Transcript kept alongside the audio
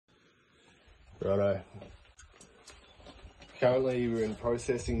Righto. Currently we're in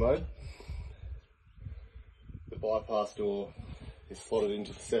processing mode. The bypass door is slotted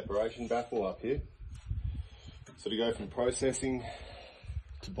into the separation baffle up here. So to go from processing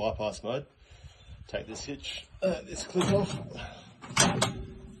to bypass mode, take this hitch, this clip off.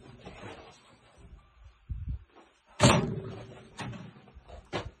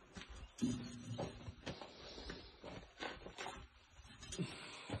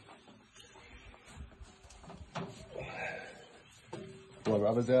 Pull the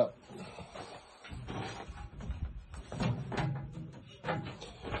rubbers out.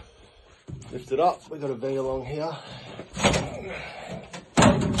 Lift it up, we've got a V along here.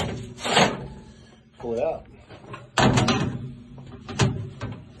 Pull it out.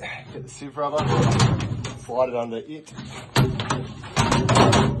 Get the sieve rubber, slide it under it.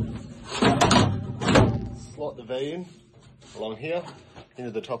 Slot the V in along here,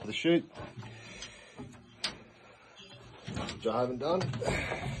 into the top of the chute, which I haven't done.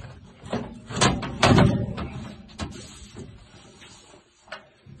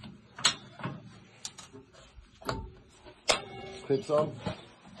 Clips on.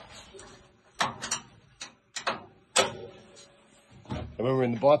 And when we're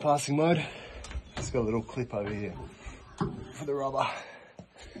in the bypassing mode, it's got a little clip over here for the rubber.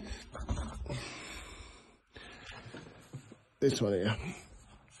 This one here.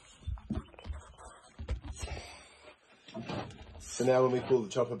 So now when we pull the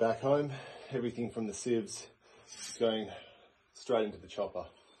chopper back home, everything from the sieves is going straight into the chopper.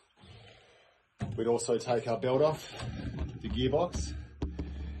 We'd also take our belt off, the gearbox,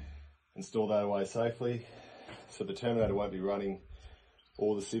 and store that away safely, so the Terminator won't be running.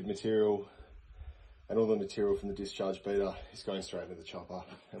 All the sieve material and all the material from the discharge beater is going straight into the chopper,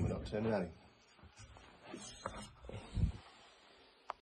 and we're not terminating.